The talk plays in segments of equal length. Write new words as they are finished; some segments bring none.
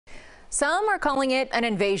Some are calling it an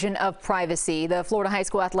invasion of privacy. The Florida High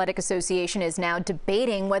School Athletic Association is now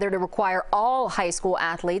debating whether to require all high school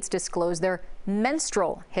athletes disclose their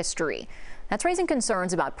menstrual history. That's raising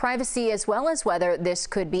concerns about privacy as well as whether this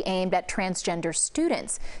could be aimed at transgender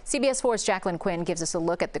students. CBS 4's Jacqueline Quinn gives us a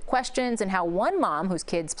look at the questions and how one mom whose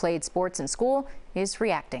kids played sports in school is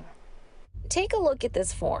reacting. Take a look at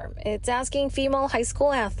this form. It's asking female high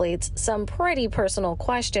school athletes some pretty personal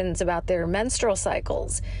questions about their menstrual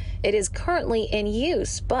cycles. It is currently in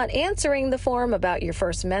use, but answering the form about your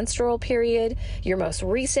first menstrual period, your most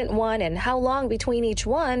recent one, and how long between each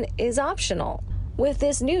one is optional. With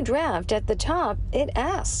this new draft at the top, it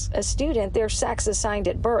asks a student their sex assigned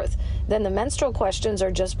at birth. Then the menstrual questions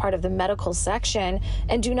are just part of the medical section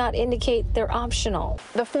and do not indicate they're optional.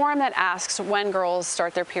 The form that asks when girls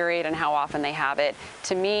start their period and how often they have it,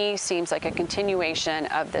 to me, seems like a continuation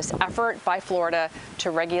of this effort by Florida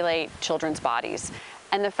to regulate children's bodies.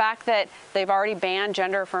 And the fact that they've already banned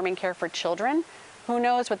gender-affirming care for children, who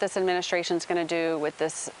knows what this administration is going to do with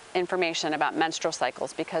this information about menstrual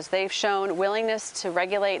cycles, because they've shown willingness to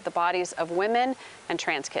regulate the bodies of women and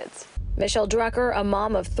trans kids. Michelle Drucker, a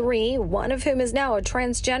mom of 3, one of whom is now a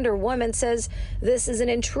transgender woman, says this is an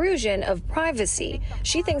intrusion of privacy.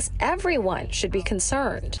 She thinks everyone should be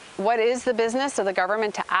concerned. What is the business of the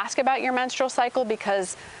government to ask about your menstrual cycle?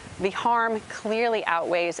 Because the harm clearly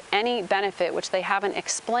outweighs any benefit, which they haven't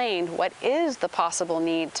explained what is the possible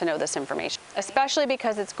need to know this information, especially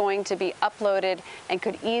because it's going to be uploaded and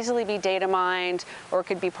could easily be data mined or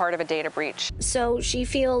could be part of a data breach. So she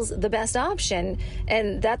feels the best option,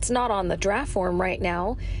 and that's not on the draft form right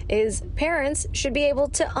now, is parents should be able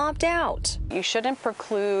to opt out. You shouldn't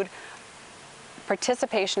preclude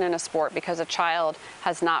participation in a sport because a child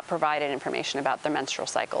has not provided information about their menstrual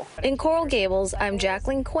cycle. In Coral Gables, I'm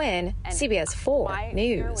Jacqueline Quinn, CBS 4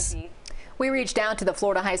 News. We reached out to the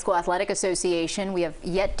Florida High School Athletic Association. We have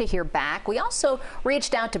yet to hear back. We also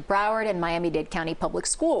reached out to Broward and Miami-Dade County Public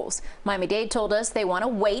Schools. Miami-Dade told us they want to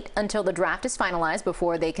wait until the draft is finalized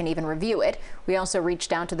before they can even review it. We also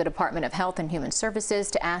reached out to the Department of Health and Human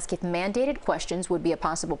Services to ask if mandated questions would be a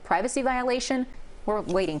possible privacy violation. We're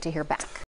waiting to hear back.